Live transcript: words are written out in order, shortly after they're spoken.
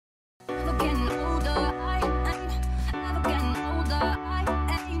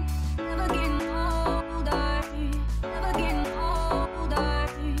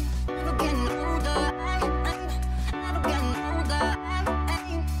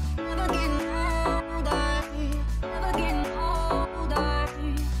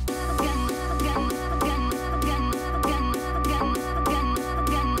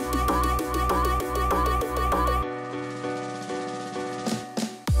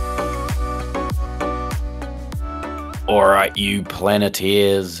All right, you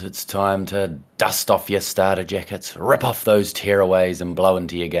Planeteers, it's time to dust off your starter jackets, rip off those tearaways, and blow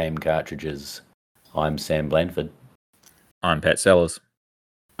into your game cartridges. I'm Sam Blanford. I'm Pat Sellers.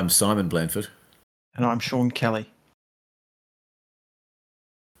 I'm Simon Blanford. And I'm Sean Kelly.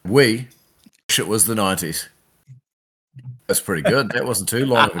 We wish it was the 90s. That's pretty good. That wasn't too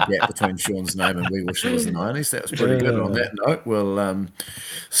long of a gap between Sean's name and we wish it was the 90s. That was pretty good. And on that note, we'll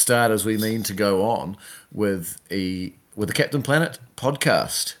start as we mean to go on with the Captain Planet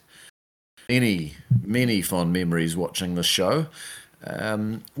podcast. Many fond memories watching the show.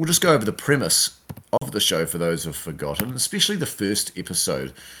 We'll just go over the premise of the show for those who've forgotten, especially the first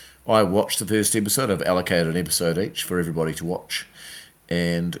episode. I watched the first episode. I've allocated an episode each for everybody to watch.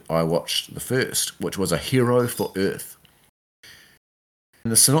 And I watched the first, which was A Hero for Earth.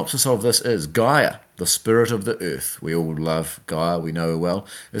 And the synopsis of this is Gaia, the spirit of the Earth, we all love Gaia, we know her well,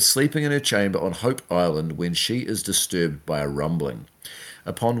 is sleeping in her chamber on Hope Island when she is disturbed by a rumbling.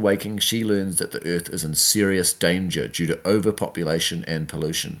 Upon waking, she learns that the Earth is in serious danger due to overpopulation and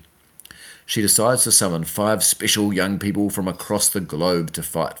pollution. She decides to summon 5 special young people from across the globe to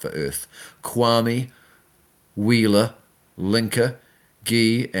fight for Earth. Kwame, Wheeler, Linka,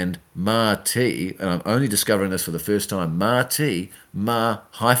 Guy, and Ma-T, and I'm only discovering this for the first time, Ma-T,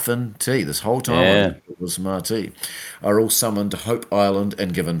 Ma-T, this whole time it was Ma-T, are all summoned to Hope Island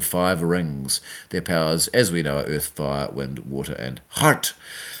and given 5 rings. Their powers, as we know, are earth, fire, wind, water, and heart.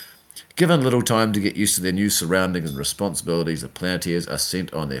 Given little time to get used to their new surroundings and responsibilities, the Planeteers are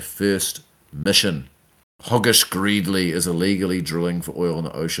sent on their first mission. Hoggish Greedley is illegally drilling for oil in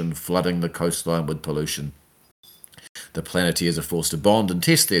the ocean, flooding the coastline with pollution. The Planeteers are forced to bond and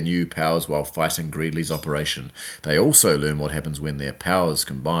test their new powers while fighting Greedley's operation. They also learn what happens when their powers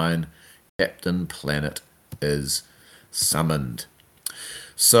combine. Captain Planet is summoned.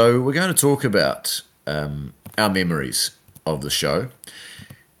 So we're going to talk about our memories of the show.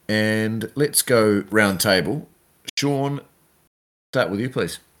 And let's go round table. Sean, start with you,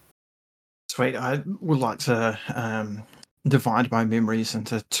 please. Sweet. I would like to divide my memories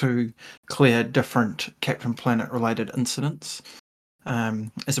into 2 clear, different Captain Planet-related incidents.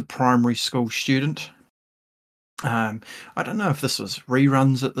 As a primary school student, I don't know if this was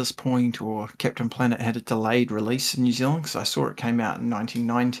reruns at this point or Captain Planet had a delayed release in New Zealand, because I saw it came out in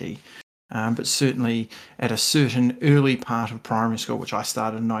 1990. But certainly at a certain early part of primary school, which I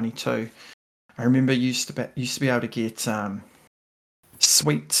started in 92, I remember used to be able to get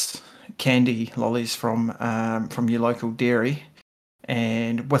sweets, candy lollies from your local dairy,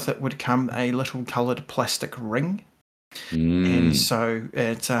 and with it would come a little coloured plastic ring. And so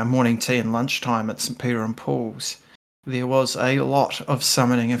at morning tea and lunchtime at St Peter and Paul's, there was a lot of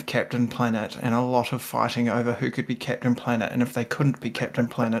summoning of Captain Planet and a lot of fighting over who could be Captain Planet, and if they couldn't be Captain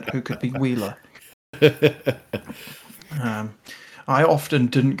Planet, who could be Wheeler. I often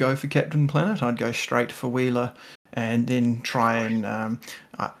didn't go for Captain Planet. I'd go straight for Wheeler and then try and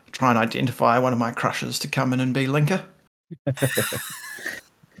identify one of my crushes to come in and be Linka.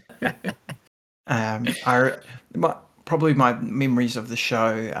 Probably my memories of the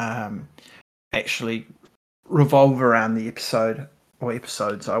show actually revolve around the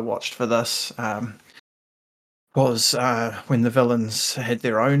episodes I watched for this. Was when the villains had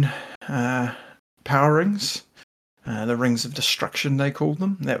their own power rings. The Rings of Destruction, they called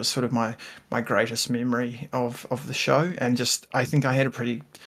them. That was sort of my greatest memory of the show. And just, I think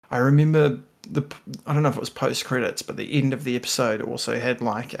I remember I don't know if it was post credits, but the end of the episode also had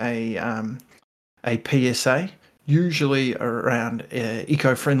like a PSA, usually around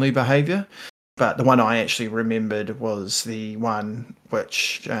eco-friendly behaviour. But the one I actually remembered was the one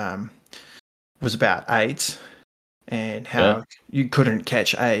which was about AIDS and how you couldn't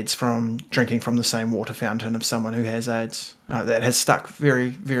catch AIDS from drinking from the same water fountain of someone who has AIDS. That has stuck very,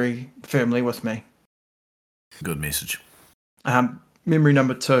 very firmly with me. Good message. Memory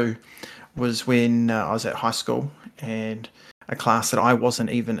number 2 was when I was at high school and a class that I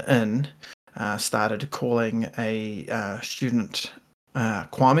wasn't even in started calling a student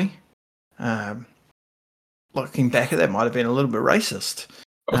Kwame. Looking back at that, might have been a little bit racist,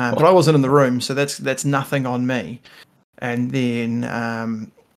 but I wasn't in the room, so that's nothing on me. And then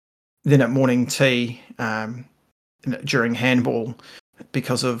at morning tea during handball,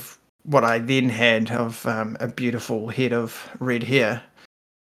 because of what I then had of a beautiful head of red hair,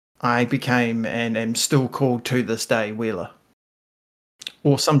 I became and am still called to this day Wheeler,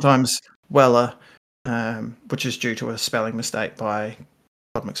 or sometimes Weller, which is due to a spelling mistake by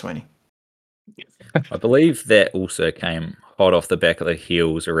Todd McSweeney. I believe that also came hot off the back of the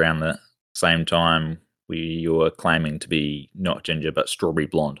heels around the same time where you were claiming to be not ginger but strawberry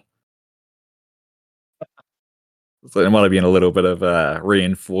blonde. So there might have been a little bit of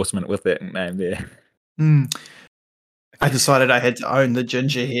reinforcement with that name there. Mm. I decided I had to own the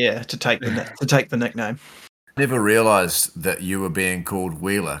ginger hair to take the nickname. Never realised that you were being called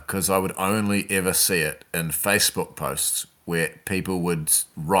Wheeler because I would only ever see it in Facebook posts where people would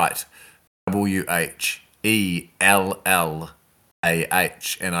write WHELLAH,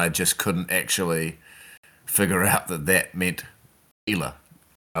 and I just couldn't actually figure out that meant Wheeler.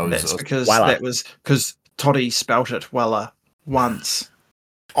 That's because Wella. that was because Toddy spelt it Weller once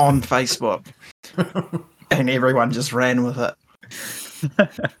on Facebook, and everyone just ran with it.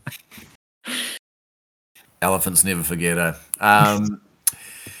 Elephants never forget,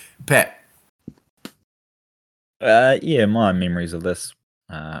 Pat. Yeah, my memories of this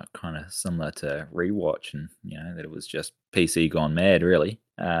kind of similar to rewatch, and that it was just PC gone mad, really.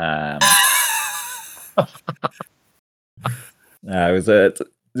 No, it's a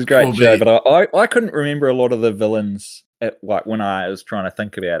great show, but I couldn't remember a lot of the villains when I was trying to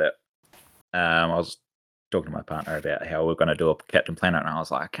think about it. I was talking to my partner about how we're going to do a Captain Planet, and I was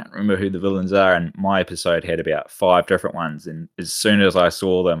like, I can't remember who the villains are. And my episode had about 5 different ones, and as soon as I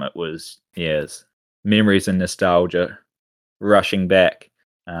saw them, it was memories and nostalgia rushing back.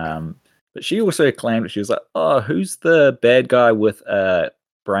 But she also claimed she was like, "Oh, who's the bad guy with a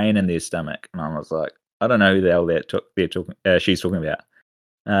brain in their stomach?" And I was like, I don't know who the hell she's talking about.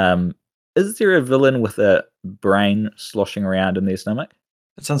 Is there a villain with a brain sloshing around in their stomach?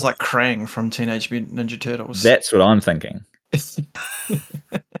 It sounds like Krang from Teenage Mutant Ninja Turtles. That's what I'm thinking. So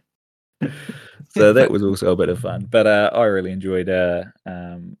that was also a bit of fun. But I really enjoyed the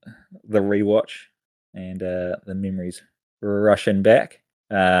rewatch and the memories rushing back.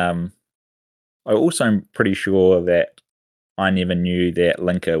 I also am pretty sure that I never knew that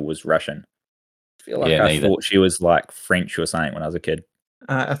Linka was Russian. I feel like I thought she was like French or something when I was a kid.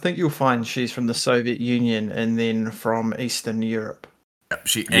 I think you'll find she's from the Soviet Union and then from Eastern Europe.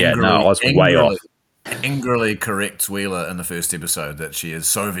 She I was way off. Angrily corrects Wheeler in the first episode that she is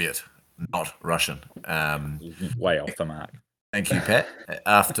Soviet, not Russian. Way off the mark. Thank you, Pat.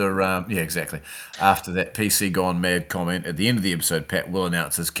 After exactly. After that PC gone mad comment at the end of the episode, Pat will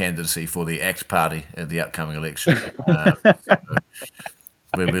announce his candidacy for the ACT Party at the upcoming election.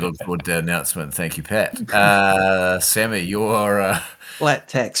 We look forward to the announcement. Thank you, Pat. Sammy, your flat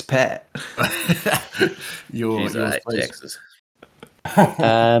tax Pat. your Texas.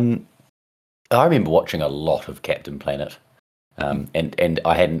 I remember watching a lot of Captain Planet, and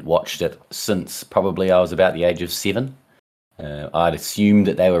I hadn't watched it since probably I was about the age of 7. I'd assumed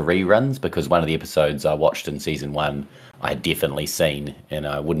that they were reruns because one of the episodes I watched in season 1 I had definitely seen, and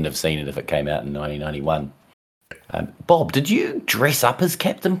I wouldn't have seen it if it came out in 1991. Bob, did you dress up as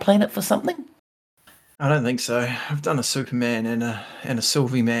Captain Planet for something? I don't think so. I've done a Superman and a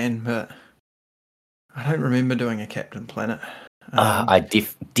Sylvie Man, but I don't remember doing a Captain Planet. I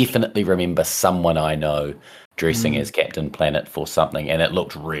definitely remember someone I know dressing as Captain Planet for something, and it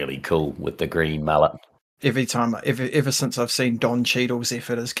looked really cool with the green mullet. Ever since I've seen Don Cheadle's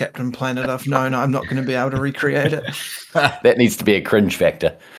effort as Captain Planet, I've known I'm not going to be able to recreate it. That needs to be a cringe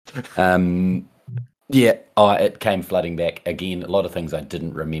factor. It came flooding back again. A lot of things I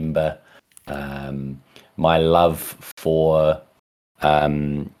didn't remember. My love for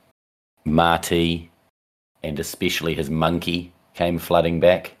Marty, and especially his monkey, came flooding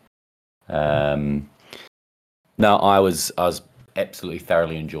back. I was absolutely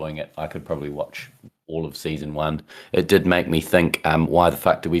thoroughly enjoying it. I could probably watch all of season 1. It did make me think, why the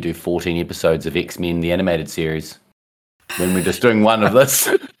fuck do we do 14 episodes of X-Men the animated series when we're just doing one of this?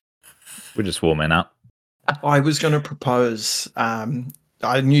 We're just warming up. I was going to propose,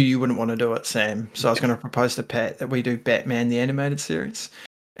 I knew you wouldn't want to do it, Sam, so I was going to propose to Pat that we do Batman the animated series,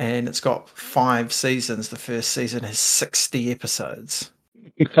 and it's got 5 seasons. The first season has 60 episodes.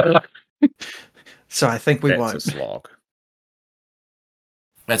 So I think we won't. That's a slog.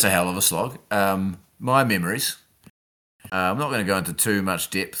 That's a hell of a slog. My memories. I'm not going to go into too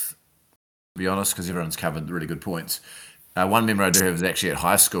much depth, to be honest, because everyone's covered really good points. One memory I do have is actually at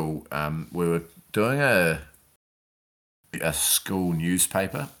high school. We were doing a school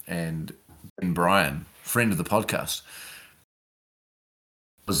newspaper, and Ben Bryan, friend of the podcast,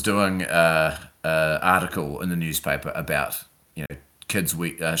 was doing an article in the newspaper about kids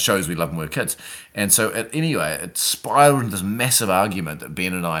shows we love when we were kids. And so it spiraled into this massive argument that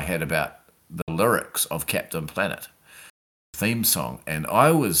Ben and I had about the lyrics of Captain Planet theme song, and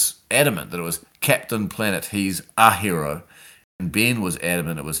I was adamant that it was Captain Planet, he's a hero, and Ben was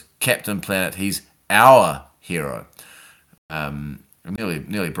adamant it was Captain Planet, he's our hero.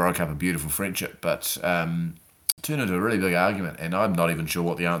 Nearly broke up a beautiful friendship, but turned into a really big argument, and I'm not even sure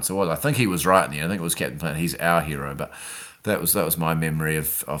what the answer was. I think he was right in the end. I think it was Captain Planet. He's our hero, but that was my memory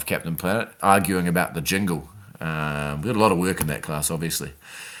of Captain Planet arguing about the jingle. We did a lot of work in that class, obviously.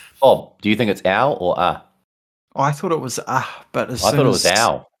 Bob, do you think it's ow or ah? I thought it was but I thought it was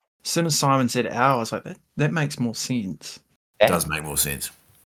ow. As soon as Simon said ow, I was like, that makes more sense. It does make more sense.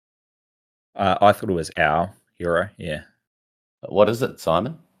 I thought it was our hero. Yeah. What is it,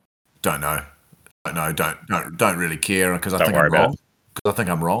 Simon? Don't know. Don't really care because I think I'm wrong. Because I think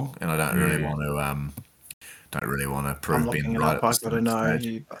I'm wrong, and I don't really want to. Don't really want to prove being right. I've got to know.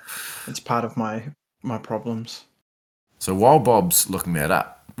 It's part of my problems. So while Bob's looking that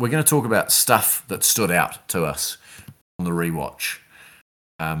up, we're going to talk about stuff that stood out to us on the rewatch.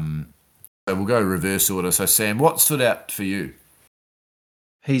 So we'll go reverse order. So Sam, what stood out for you?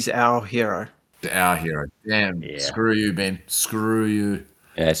 He's our hero. Our hero. Damn. Yeah. Screw you, Ben. Screw you.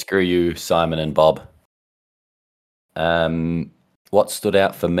 Yeah, screw you, Simon and Bob. What stood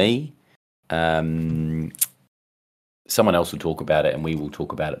out for me? Someone else will talk about it and we will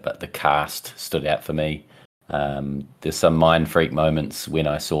talk about it, but the cast stood out for me. There's some mind freak moments when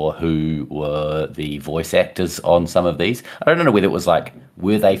I saw who were the voice actors on some of these. I don't know whether it was like,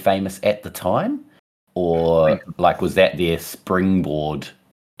 were they famous at the time? Or like, was that their springboard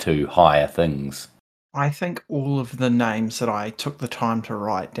to higher things? I think all of the names that I took the time to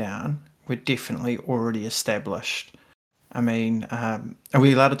write down were definitely already established. I mean, are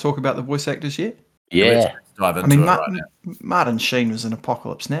we allowed to talk about the voice actors yet? Yeah. I mean, Martin Sheen was in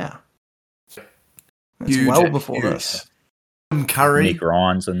Apocalypse Now. It's huge, well before this. Tim Curry. Meg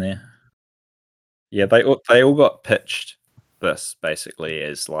Ryan's in there. Yeah, they all got pitched this basically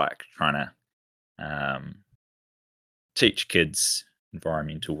as like trying to teach kids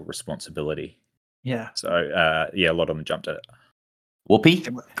environmental responsibility. Yeah. So a lot of them jumped at it. Whoopi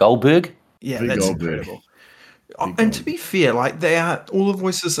Goldberg. Yeah, that's incredible. And to be fair, like all the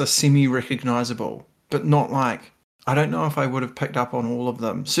voices are semi-recognizable, but not like, I don't know if I would have picked up on all of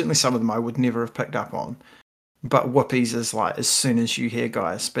them. Certainly some of them I would never have picked up on. But Whoopi's is like, as soon as you hear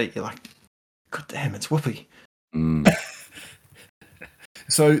guys speak, you're like, God damn, it's Whoopi.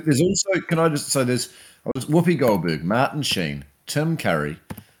 So there's also, there's Whoopi Goldberg, Martin Sheen, Tim Curry,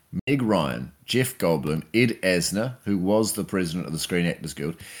 Meg Ryan, Jeff Goldblum, Ed Asner, who was the president of the Screen Actors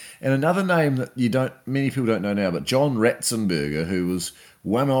Guild, and another name that many people don't know now, but John Ratzenberger, who was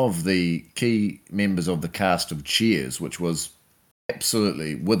one of the key members of the cast of Cheers, which was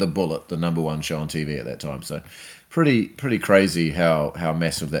absolutely with a bullet the number one show on TV at that time. So pretty crazy how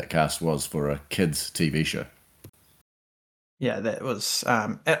massive that cast was for a kids TV show. Yeah, that was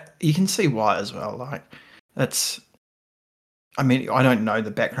you can see why as well. Like I mean, I don't know the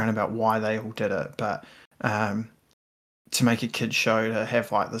background about why they all did it, but to make a kid's show to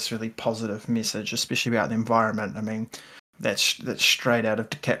have like this really positive message, especially about the environment, I mean, that's straight out of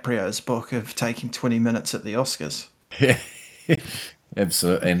DiCaprio's book of taking 20 minutes at the Oscars. Yeah,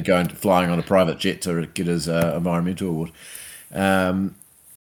 absolutely, and flying on a private jet to get his environmental award.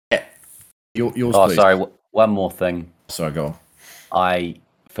 Yours, please. Sorry, one more thing. Sorry, go on. I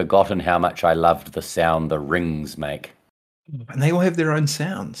forgotten how much I loved the sound the rings make. And they all have their own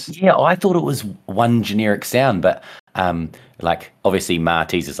sounds. Yeah, I thought it was one generic sound, but like obviously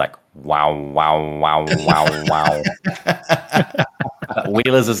Marty's is like wow, wow, wow, wow, wow.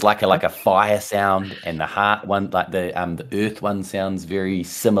 Wheeler's is like a fire sound, and the heart one, like the earth one, sounds very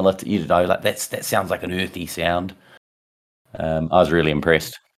similar to, you know, like that sounds like an earthy sound. I was really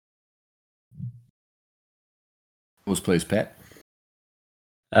impressed. Yours, please, Pat.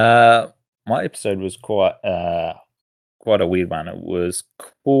 My episode was quite a weird one. It was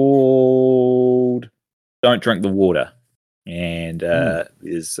called "Don't Drink the Water," and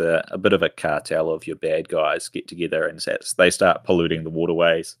there's a bit of a cartel of your bad guys get together and they start polluting the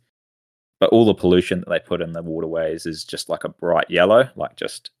waterways. But all the pollution that they put in the waterways is just like a bright yellow, like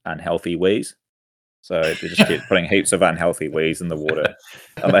just unhealthy wheeze. So they just keep putting heaps of unhealthy wheeze in the water.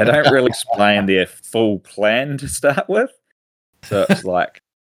 And they don't really explain their full plan to start with. So it's like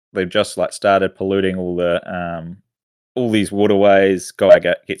they've just like started polluting all these waterways. Guy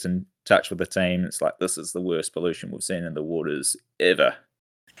gets in touch with the team. It's like, this is the worst pollution we've seen in the waters ever.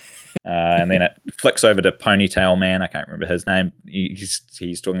 And then it flicks over to Ponytail Man. I can't remember his name.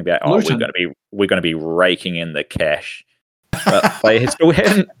 He's talking about, we're going to be raking in the cash. But they still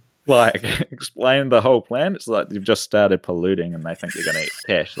haven't like explained the whole plan. It's like they've just started polluting and they think they're going to eat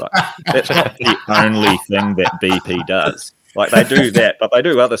cash. Like that's not the only thing that BP does. Like they do that, but they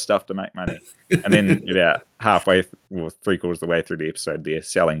do other stuff to make money. And then about halfway, or 3/4 of the way through the episode, they're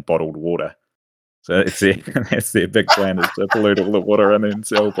selling bottled water. So it's that's their big plan, is to pollute all the water and then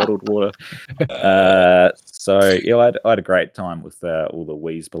sell bottled water. So yeah, I had a great time with all the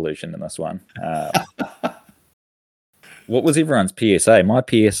wheeze pollution in this one. What was everyone's PSA? My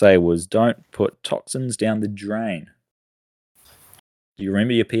PSA was don't put toxins down the drain. Do you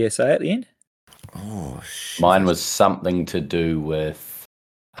remember your PSA at the end? Oh, shit. Mine was something to do with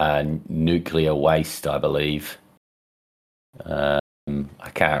nuclear waste, I believe. I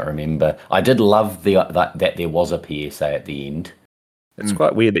can't remember. I did love that there was a PSA at the end. It's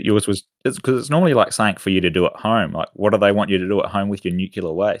quite weird that yours was, because it's normally like something for you to do at home. Like, what do they want you to do at home with your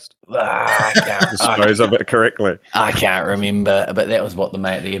nuclear waste? I can't Dispose of it correctly. I can't remember, but that was what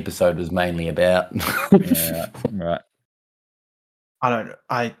the episode was mainly about. Yeah, right.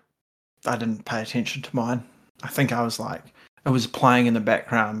 I didn't pay attention to mine. I think I was like, it was playing in the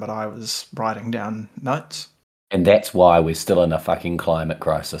background, but I was writing down notes. And that's why we're still in a fucking climate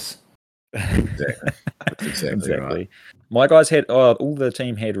crisis. Exactly. That's exactly right. My guys had all the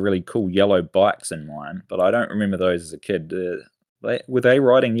team had really cool yellow bikes in mine, but I don't remember those as a kid. Were they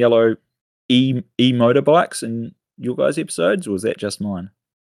riding yellow e motorbikes in your guys' episodes, or was that just mine?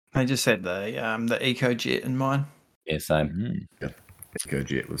 I just had the EcoJet in mine. Yeah, same.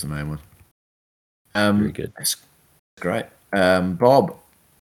 EcoJet was the main one. Very good. That's great. Bob,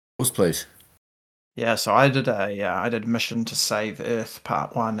 please. Yeah, so I did Mission to Save Earth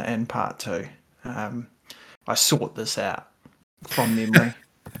Part 1 and Part 2. I sought this out from memory.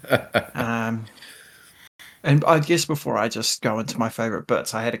 And I guess before I just go into my favourite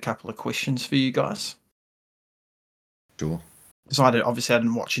bits, I had a couple of questions for you guys. Sure. So I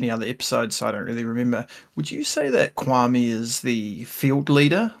didn't watch any other episodes, so I don't really remember. Would you say that Kwame is the field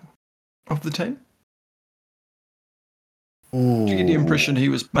leader of the team? Did you get the impression he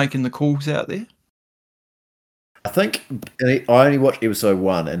was making the calls out there? I think I only watched episode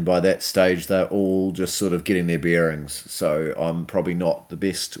 1, and by that stage they're all just sort of getting their bearings. So I'm probably not the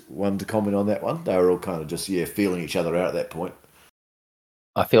best one to comment on that one. They were all kind of just feeling each other out at that point.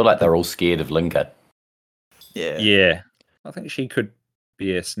 I feel like they're all scared of Lincoln. Yeah. Yeah, I think she could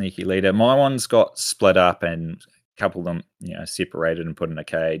be a sneaky leader. My ones got split up, and a couple of them, separated and put in a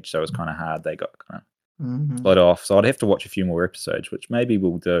cage. So it was kind of hard. They got kind of split off. So I'd have to watch a few more episodes, which maybe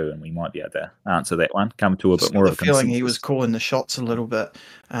we'll do, and we might be able to answer that one. Come to a bit more of a feeling he was calling the shots a little bit,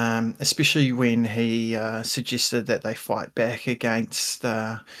 especially when he suggested that they fight back against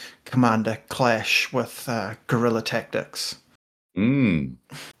Commander Clash with guerrilla tactics.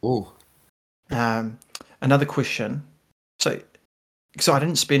 Oh. Another question. So I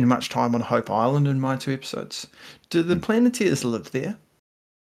didn't spend much time on Hope Island in my 2 episodes. Do the Planeteers live there?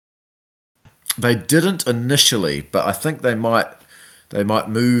 They didn't initially, but I think they might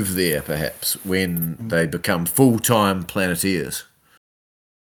move there perhaps when they become full-time Planeteers.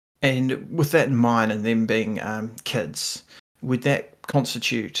 And with that in mind, and them being kids, would that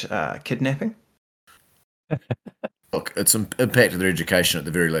constitute kidnapping? Look, it's impacted their education at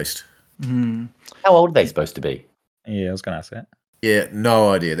the very least. How old are they supposed to be? Yeah, I was going to ask that. Yeah,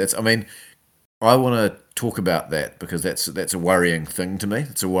 no idea. I want to talk about that because that's a worrying thing to me.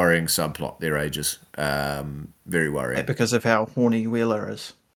 It's a worrying subplot, their ages. Very worrying. Because of how horny Wheeler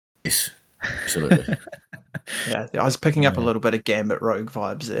is. Yes, absolutely. Yeah, I was picking up a little bit of Gambit Rogue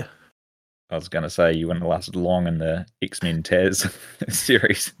vibes there. I was going to say you wouldn't have lasted long in the X-Men Taz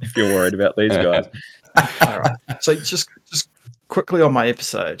series if you're worried about these guys. All right. So just quickly on my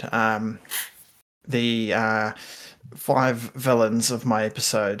episode, the 5 villains of my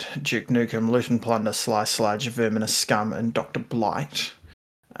episode: Duke Nukem, Luton Plunder, Sly Sludge, Verminous Scum, and Dr. Blight,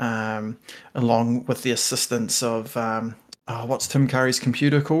 along with the assistance of what's Tim Curry's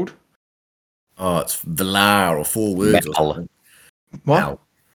computer called? Oh, it's Valar, or 4 words. Mal. Or something. What?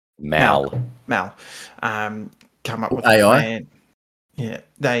 Mal. Come up with AI? a plan. Yeah,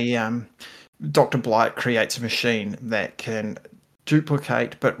 they Dr. Blight creates a machine that can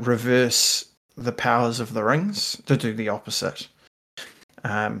duplicate but reverse the powers of the rings to do the opposite.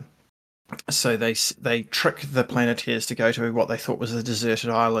 So they trick the Planeteers to go to what they thought was a deserted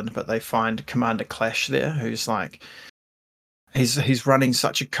island, but they find Commander Clash there, who's like he's running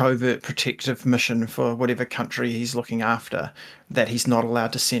such a covert protective mission for whatever country he's looking after that he's not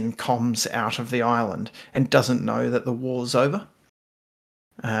allowed to send comms out of the island and doesn't know that the war's over.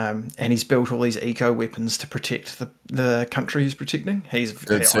 And he's built all these eco weapons to protect the country he's protecting.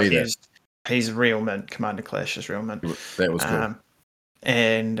 He's real mint. Commander Clash is real mint. That was cool.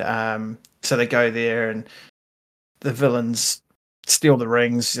 So they go there, and the villains steal the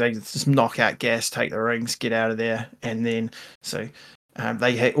rings. They just knock out gas, take the rings, get out of there, and then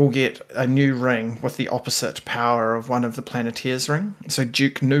all get a new ring with the opposite power of one of the Planeteers' ring. So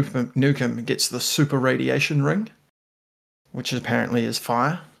Duke Nukem gets the Super Radiation ring, which apparently is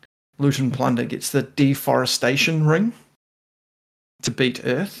fire. Loot and Plunder gets the Deforestation ring to beat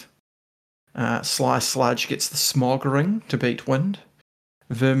Earth. Sly Sludge gets the Smog ring to beat Wind.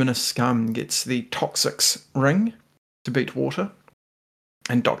 Verminous Scum gets the Toxics ring to beat Water.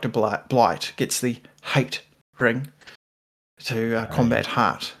 And Dr. Blight gets the Hate ring to combat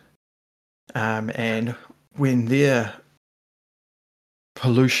Heart. And when their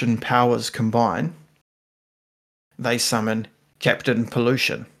pollution powers combine, they summon Captain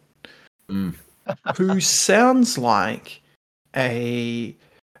Pollution, who sounds like a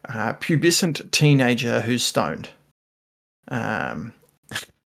pubescent teenager who's stoned.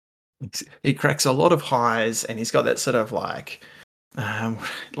 He cracks a lot of highs, and he's got that sort of like,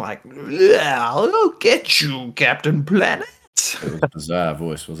 yeah, I'll get you, Captain Planet. It was a bizarre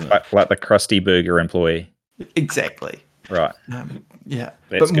voice, wasn't it? Like the Krusty Burger employee. Exactly. Right. Yeah,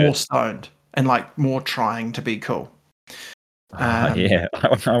 That's but more good. stoned and like more trying to be cool. Yeah,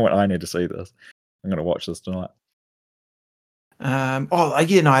 I need to see this. I'm going to watch this tonight. I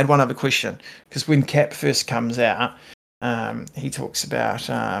had one other question, because when Cap first comes out, he talks about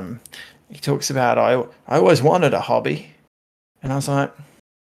I always wanted a hobby, and I was like,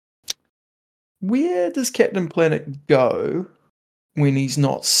 where does Captain Planet go when he's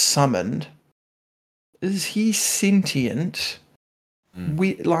not summoned? Is he sentient?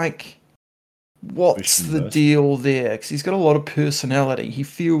 What's the deal there? Because he's got a lot of personality. He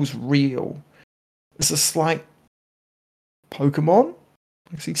feels real. Is this like Pokemon?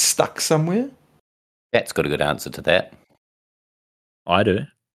 Is he stuck somewhere? That's got a good answer to that. I do.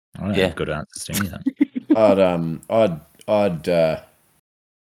 I don't have good answers to anything. I'd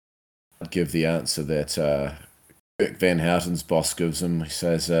give the answer that Kirk Van Houten's boss gives him. He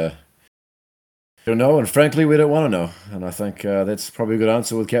says, don't know, and frankly, we don't want to know. And I think that's probably a good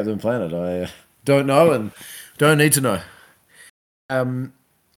answer with Captain Planet. I don't know and don't need to know.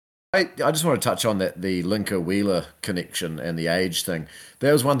 I just want to touch on the Linker-Wheeler connection and the age thing.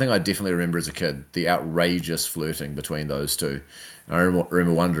 That was one thing I definitely remember as a kid, the outrageous flirting between those two. I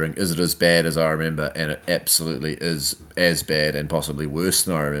remember wondering, is it as bad as I remember? And it absolutely is as bad and possibly worse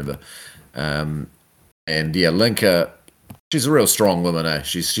than I remember. And yeah, Linker, she's a real strong woman, eh?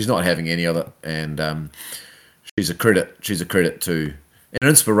 She's not having any of it, and she's a credit to, an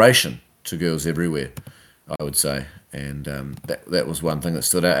inspiration to girls everywhere, I would say. And that was one thing that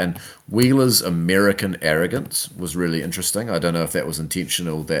stood out. And Wheeler's American arrogance was really interesting. I don't know if that was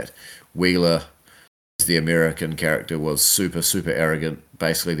intentional, that Wheeler, as the American character, was super, super arrogant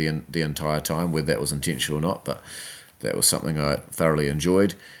basically the entire time, whether that was intentional or not, but that was something I thoroughly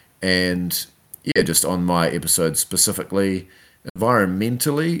enjoyed. And yeah, just on my episode specifically,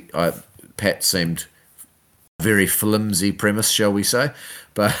 environmentally, Pat seemed very flimsy premise, shall we say,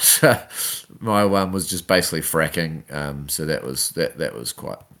 but my one was just basically fracking, so that was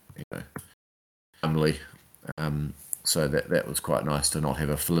quite, homely, so that was quite nice to not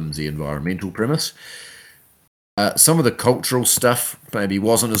have a flimsy environmental premise. Some of the cultural stuff maybe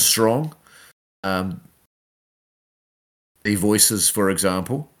wasn't as strong. The voices, for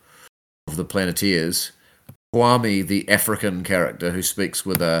example, of the Planeteers, Kwame, the African character who speaks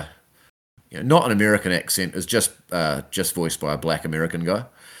with a not an American accent, is just voiced by a black American guy.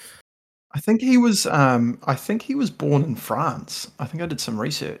 I think he was born in France. I think I did some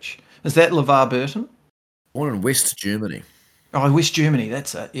research. Is that LeVar Burton? Born in West Germany. Oh, West Germany,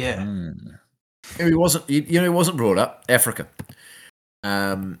 that's it. Yeah. He wasn't. He wasn't brought up Africa.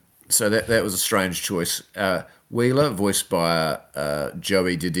 So that was a strange choice. Wheeler, voiced by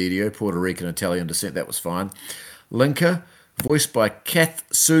Joey DiDio, Puerto Rican Italian descent. That was fine. Linker, voiced by Kath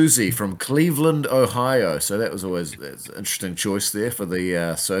Soucie from Cleveland, Ohio. So that's an interesting choice there for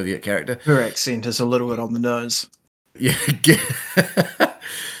the Soviet character. Her accent is a little bit on the nose. Yeah,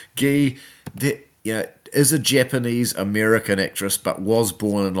 Guy, is a Japanese American actress, but was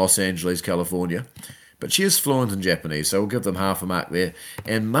born in Los Angeles, California. But she is fluent in Japanese, so we'll give them half a mark there.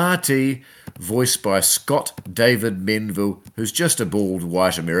 And Marty, voiced by Scott David Menville, who's just a bald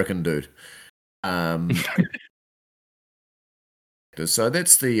white American dude. So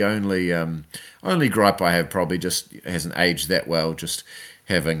that's the only gripe I have. Probably just hasn't aged that well. Just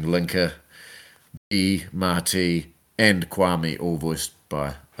having Linker, E, Marty, and Kwame all voiced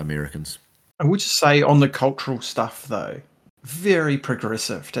by Americans. I would just say on the cultural stuff, though, very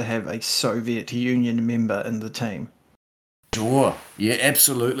progressive to have a Soviet Union member in the team. Sure, yeah,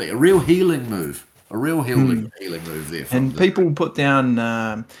 absolutely, a real healing move. A real healing move there. And people put down,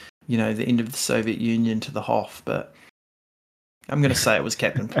 the end of the Soviet Union to the Hof, but I'm going to say it was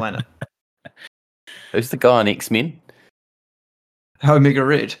Captain Planet. Who's the guy on X-Men? Omega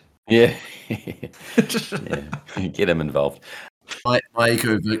Red. Yeah. Yeah. Get him involved. My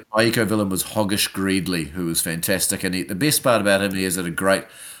eco villain was Hoggish Greedley, who was fantastic. And the best part about him, he has a great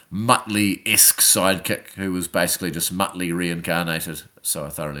Muttley-esque sidekick who was basically just Muttley reincarnated. So I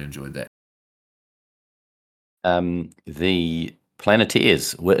thoroughly enjoyed that. The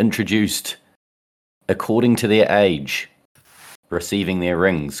Planeteers were introduced according to their age, receiving their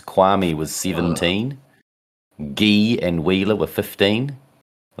rings. Kwame was 17. Guy and Wheeler were 15.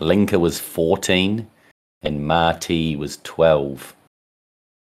 Linka was 14. And Marty was 12.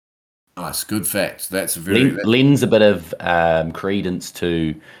 Nice, good fact. That's very... Lends a bit of credence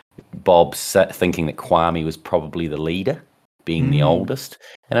to Bob thinking that Kwame was probably the leader, being the oldest.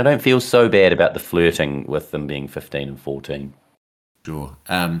 And I don't feel so bad about the flirting with them being 15 and 14. Sure.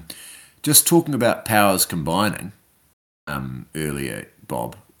 Just talking about powers combining earlier,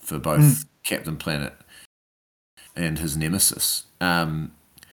 Bob, for both Captain Planet and his nemesis.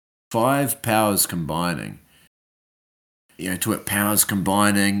 5 powers combining. You know, talk powers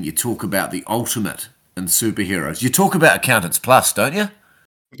combining. You talk about the ultimate in superheroes. You talk about Accountants Plus, don't you?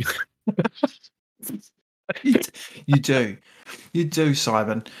 You do,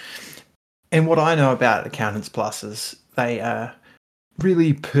 Simon. And what I know about Accountants Plus is they are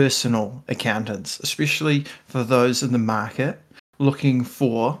really personal accountants, especially for those in the market looking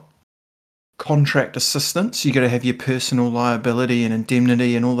for contract assistance. You got to have your personal liability and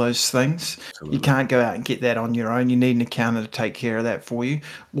indemnity and all those things. Absolutely. You can't go out and get that on your own. You need an accountant to take care of that for you.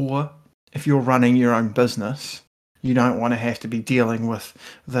 Or if you're running your own business, you don't want to have to be dealing with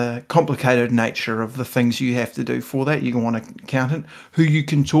the complicated nature of the things you have to do for that. You want an accountant who you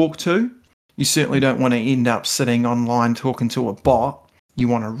can talk to. You certainly don't want to end up sitting online talking to a bot. You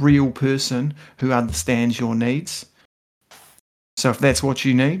want a real person who understands your needs. So if that's what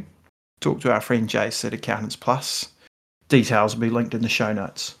you need, talk to our friend Jace at Accountants Plus. Details will be linked in the show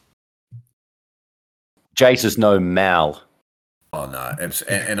notes. Jace is no Mal. Oh no,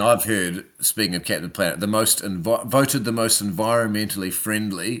 and I've heard, speaking of Captain Planet, voted the most environmentally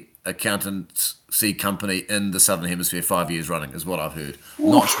friendly accountancy company in the Southern Hemisphere 5 years running, is what I've heard.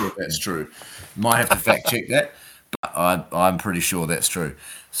 Not sure if that's true. Might have to fact check that, but I'm pretty sure that's true.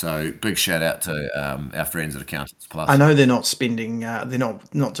 So big shout out to our friends at Accountants Plus. I know they're not spending, they're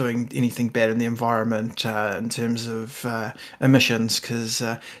not doing anything bad in the environment in terms of emissions, because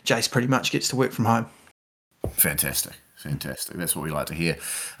Jace pretty much gets to work from home. Fantastic. That's what we like to hear.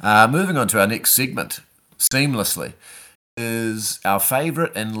 Moving on to our next segment, seamlessly, is our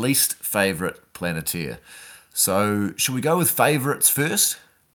favourite and least favourite Planeteer. So should we go with favourites first?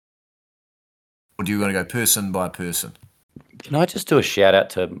 Or do you want to go person by person? Can I just do a shout out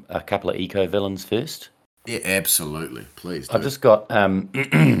to a couple of eco villains first? Yeah, absolutely. Please do. I've just got a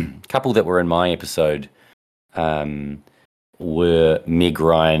couple that were in my episode were Meg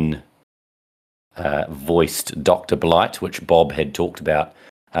Ryan voiced Dr. Blight, which Bob had talked about,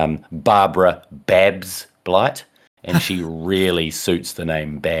 Barbara Babs Blight, and she really suits the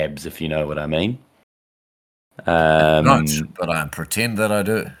name Babs, if you know what I mean. Not, but I pretend that I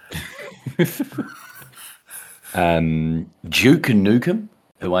do. Duke Nukem,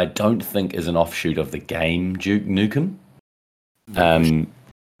 who I don't think is an offshoot of the game Duke Nukem.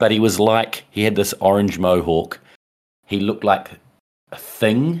 But he had this orange mohawk. He looked like a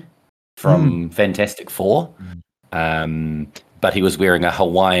Thing from Fantastic Four. But he was wearing a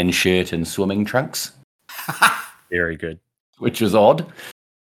Hawaiian shirt and swimming trunks. Very good. Which was odd.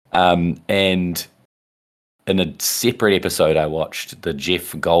 And in a separate episode I watched, the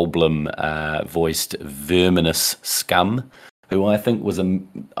Jeff Goldblum voiced Verminous Scum, who I think was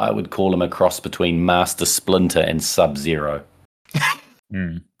I would call him a cross between Master Splinter and Sub-Zero.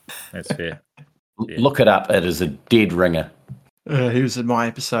 That's fair. Look it up. It is a dead ringer. He was in my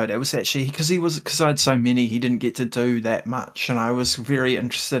episode. It was actually because I had so many, he didn't get to do that much, and I was very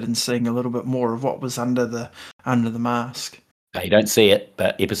interested in seeing a little bit more of what was under the mask. You don't see it,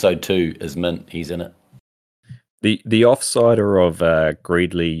 but episode 2 is mint. He's in it. The offsider of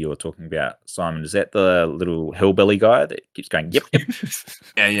Greedley you're talking about, Simon, is that the little hillbilly guy that keeps going, yep.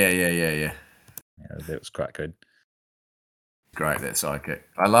 Yeah. That was quite good. Great, that sidekick.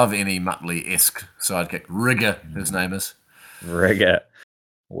 I love any Muttley-esque sidekick. Rigger, his name is. Rigger.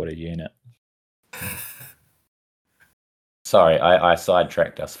 What a unit. Sorry, I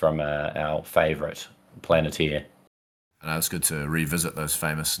sidetracked us from our favourite Planeteer. And it's good to revisit those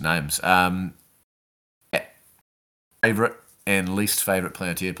famous names. Favourite and least favourite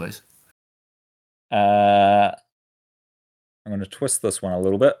Planeteer, please. I'm going to twist this one a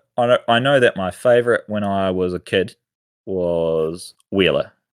little bit. I know that my favourite when I was a kid was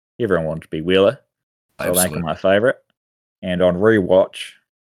Wheeler. Everyone wanted to be Wheeler. So I'll make him Absolutely. my favourite. And on rewatch,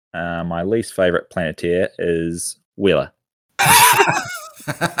 my least favourite Planeteer is Wheeler.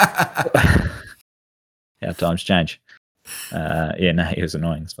 How times change. Yeah, no, he was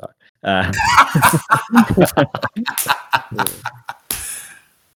annoying as fuck.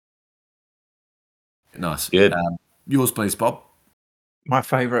 Nice. Good. Yours, please, Bob. My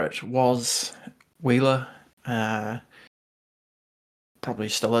favourite was Wheeler. Probably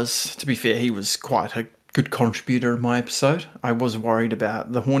still is. To be fair, he was quite a good contributor in my episode. I was worried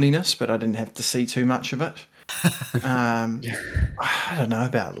about the horniness, but I didn't have to see too much of it. I don't know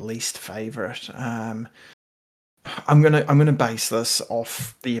about least favourite. I'm gonna base this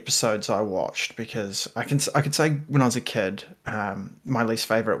off the episodes I watched, because I could say when I was a kid, my least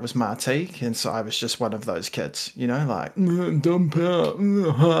favourite was Marty, and so I was just one of those kids, like dump out,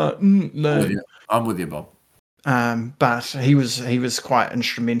 no. I'm with you, Bob. But he was quite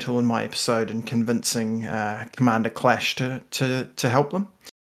instrumental in my episode in convincing Commander Clash to help them.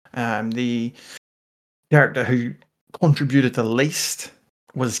 The character who contributed the least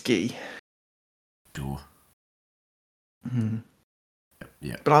was Guy. Sure. Mm-hmm.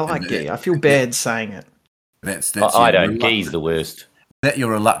 Yeah. But I like Guy. I feel bad saying it. That's I don't. Guy's the worst. That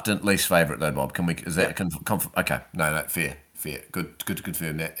your reluctant least favourite, though, Bob? Can we? Is that okay? No, fair. Good to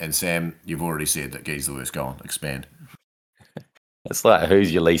confirm that. And Sam, you've already said that Guy's the worst. Go on, expand. It's like,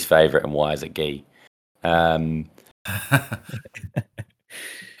 who's your least favourite and why is it Guy?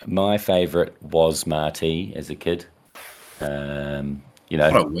 My favourite was Marty as a kid.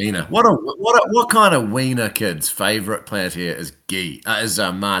 What a wiener! What kind of wiener kid's favourite Planeteer is Guy? Is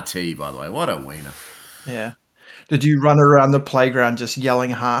Marty, by the way. What a wiener! Yeah. Did you run around the playground just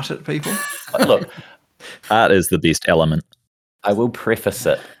yelling heart at people? Look, Art is the best element. I will preface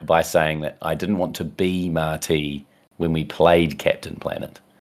it by saying that I didn't want to be Marty when we played Captain Planet,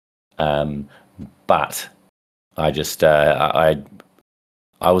 but I just I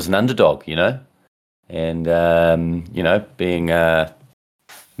was an underdog, and being a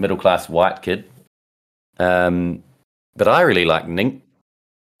middle-class white kid, but I really like Ninka.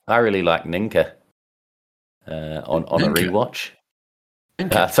 On a rewatch.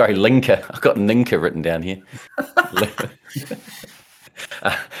 Sorry, Linka. I've got Ninka written down here.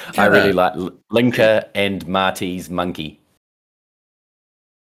 I really like Linka and Marty's monkey.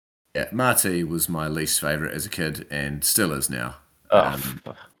 Yeah, Marty was my least favourite as a kid and still is now.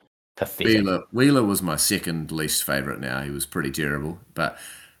 Pathetic. Wheeler was my second least favourite now. He was pretty terrible. But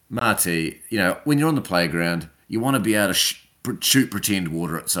Marty, when you're on the playground, you want to be able to shoot pretend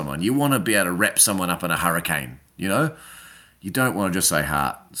water at someone. You want to be able to wrap someone up in a hurricane, You don't want to just say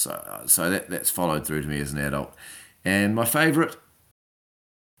heart. So that's followed through to me as an adult. And my favourite,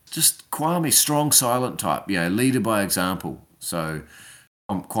 just Kwame, strong, silent type, leader by example. So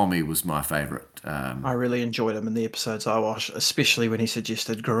Kwame was my favourite. I really enjoyed him in the episodes I watched, especially when he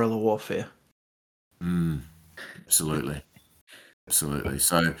suggested guerrilla warfare. Absolutely. So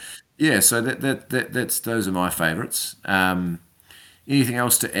that's those are my favourites. Anything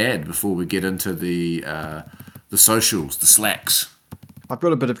else to add before we get into the socials, the slacks? I've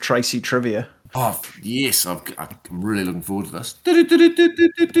got a bit of Tracy trivia. Oh yes, I'm really looking forward to this.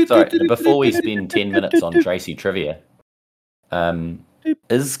 Sorry, before we spend 10 minutes on Tracy trivia,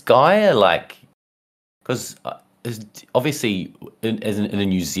 is Gaia because obviously in a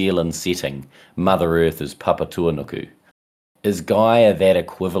New Zealand setting, Mother Earth is Papatuanuku. Is Gaia that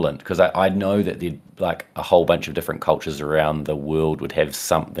equivalent? Because I know that a whole bunch of different cultures around the world would have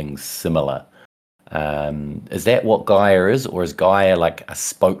something similar. Is that what Gaia is, or is Gaia like a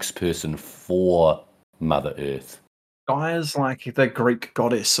spokesperson for Mother Earth? Gaia's like the Greek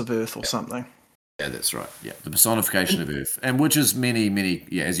goddess of Earth or something. Yeah, that's right. Yeah, the personification of Earth, and which is many,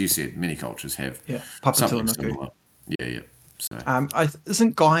 as you said, many cultures have something similar. Yeah. So,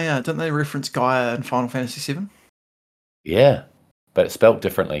 isn't Gaia? Don't they reference Gaia in Final Fantasy VII? Yeah, but it's spelled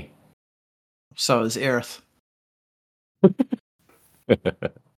differently. So is Aerith.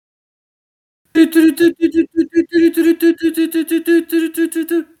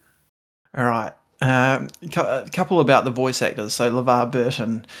 All right. A couple about the voice actors. So LeVar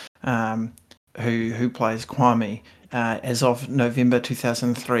Burton, who plays Kwame, as of November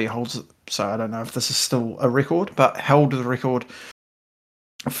 2003 holds. So I don't know if this is still a record, but held the record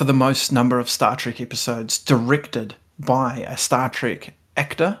for the most number of Star Trek episodes directed by a Star Trek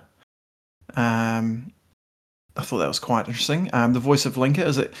actor. I thought that was quite interesting. The voice of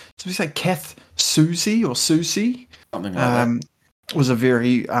Linka, did we say Kath Susie or Susie? Something like that. Was a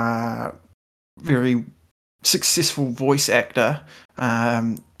very, very successful voice actor.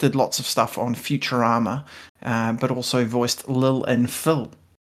 did lots of stuff on Futurama, but also voiced Lil and Phil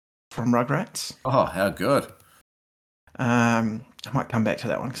from Rugrats. Oh, how good. I might come back to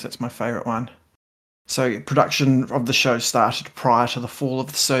that one because that's my favourite one. So production of the show started prior to the fall of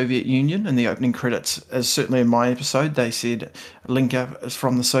the Soviet Union. In the opening credits, as certainly in my episode, they said Linka is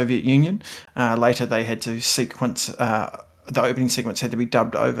from the Soviet Union. Later they had to sequence, the opening sequence had to be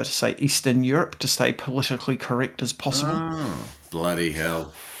dubbed over to say Eastern Europe to stay politically correct as possible. Oh, bloody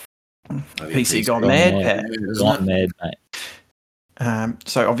hell. PC gone mad, Pat. Gone mad, mate.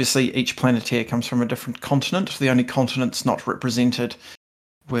 So obviously each Planeteer comes from a different continent. The only continents not represented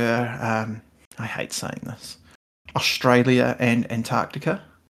were, I hate saying this, Australia and Antarctica.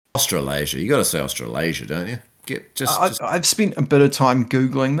 Australasia. You got to say Australasia, don't you? I've spent a bit of time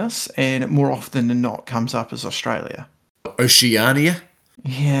Googling this, and it more often than not comes up as Australia. Oceania?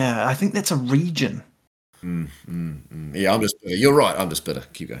 Yeah, I think that's a region. Yeah, I'm just bitter. You're right, I'm just bitter.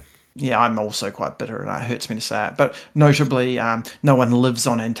 Keep going. Yeah, I'm also quite bitter, and it hurts me to say it. But notably, no one lives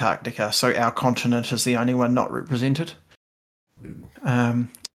on Antarctica, so our continent is the only one not represented.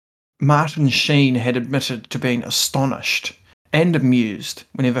 Martin Sheen had admitted to being astonished and amused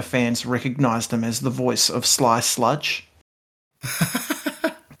whenever fans recognised him as the voice of Sly Sludge.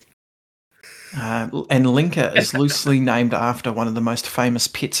 And Linka is loosely named after one of the most famous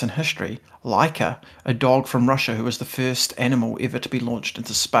pets in history, Laika, a dog from Russia who was the first animal ever to be launched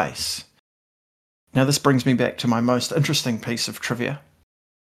into space. Now this brings me back to my most interesting piece of trivia.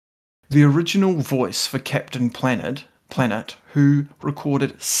 The original voice for Captain Planet, who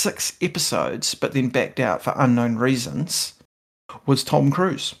recorded 6 episodes but then backed out for unknown reasons, was Tom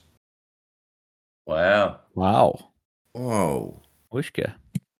Cruise. Wow. Whoa. Wishka.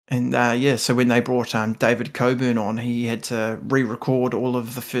 And so when they brought David Coburn on, he had to re-record all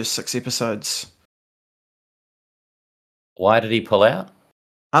of the first 6 episodes. Why did he pull out?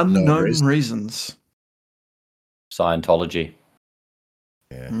 Unknown reasons. Scientology.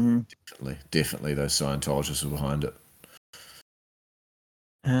 Yeah, definitely those Scientologists are behind it.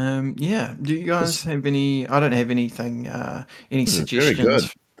 Do you guys have any? I don't have anything. Any Those suggestions? Are very good.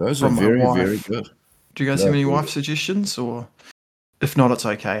 Those are very, very good. Do you guys have any wife suggestions, or if not, it's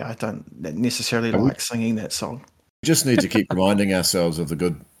okay. I don't necessarily like singing that song. We just need to keep reminding ourselves of the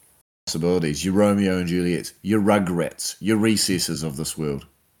good possibilities. Your Romeo and Juliet, your Rugrats, your Recesses of this world.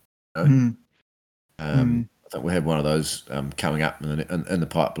 You know? I think we have one of those coming up in the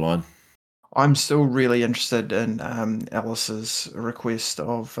pipeline. I'm still really interested in Alice's request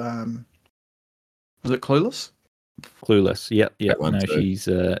of was it Clueless? Clueless. Yep. No,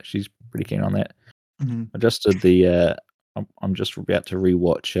 she's pretty keen on that. I just did the. I'm just about to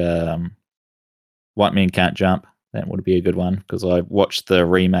rewatch White Men Can't Jump. That would be a good one because I watched the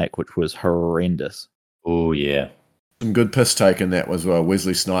remake, which was horrendous. Oh yeah. Some good piss take in that as well.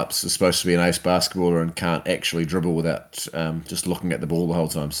 Wesley Snipes is supposed to be an ace basketballer and can't actually dribble without just looking at the ball the whole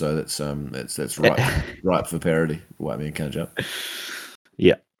time. So that's ripe for parody. White Men Can't Jump.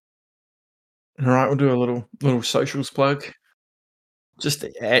 Yeah. All right, we'll do a little socials plug. Just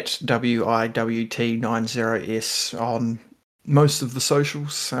at WIWT90S on most of the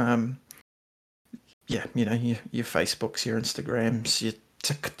socials. Your Facebooks, your Instagrams, your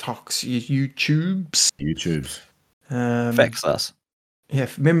TikToks, your YouTubes. Fax us. Yeah,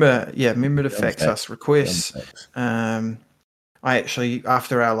 remember to fax us requests. I actually,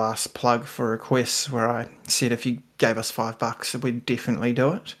 after our last plug for requests, where I said if you gave us $5, we'd definitely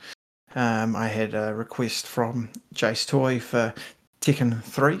do it. I had a request from Jace Toy for Tekken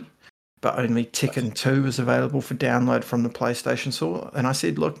 3, but only Tekken 2 is available for download from the PlayStation Store. And I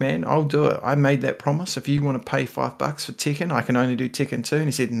said, look, man, I'll do it. I made that promise. If you want to pay $5 for Tekken, I can only do Tekken 2. And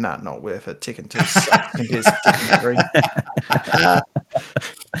he said, nah, not worth it. Tekken 2 sucks compared to Tekken 3.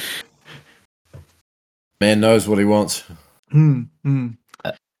 Man knows what he wants. It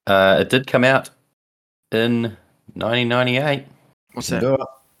did come out in 1998. What's that?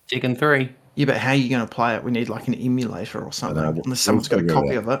 Tekken 3. Yeah, but how are you going to play it? We need like an emulator or something, unless someone's got a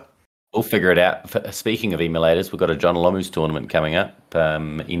copy of it. We'll figure it out. Speaking of emulators, we've got a John Lomu's tournament coming up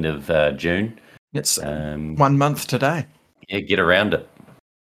end of June. It's 1 month today. Yeah, get around it.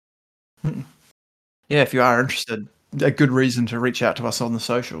 Yeah, if you are interested, a good reason to reach out to us on the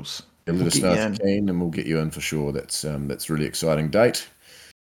socials. Yeah, let us know if you can, and we'll get you in for sure. That's really exciting date.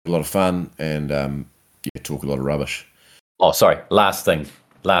 A lot of fun, and talk a lot of rubbish. Oh, sorry. Last thing.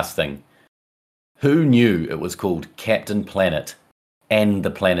 Who knew it was called Captain Planet and the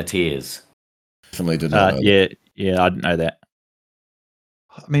Planeteers? Definitely did not know. Yeah, I didn't know that.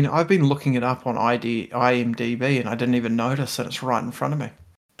 I mean, I've been looking it up on IMDb, and I didn't even notice that it's right in front of me.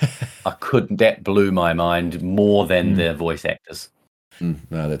 That blew my mind more than the voice actors.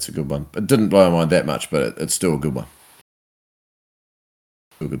 No, that's a good one. It didn't blow my mind that much, but it's still a good one.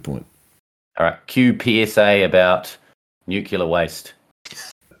 Still a good point. All right. Cue PSA about nuclear waste.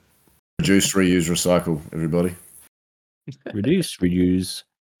 Reduce, reuse, recycle, everybody. Reduce, reuse,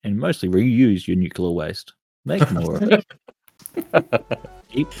 and mostly reuse your nuclear waste. Make more of it.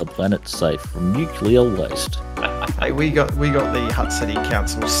 Keep the planet safe from nuclear waste. Hey, we got the Hutt City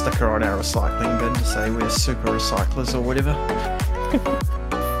Council sticker on our recycling bin to say we're super recyclers or whatever.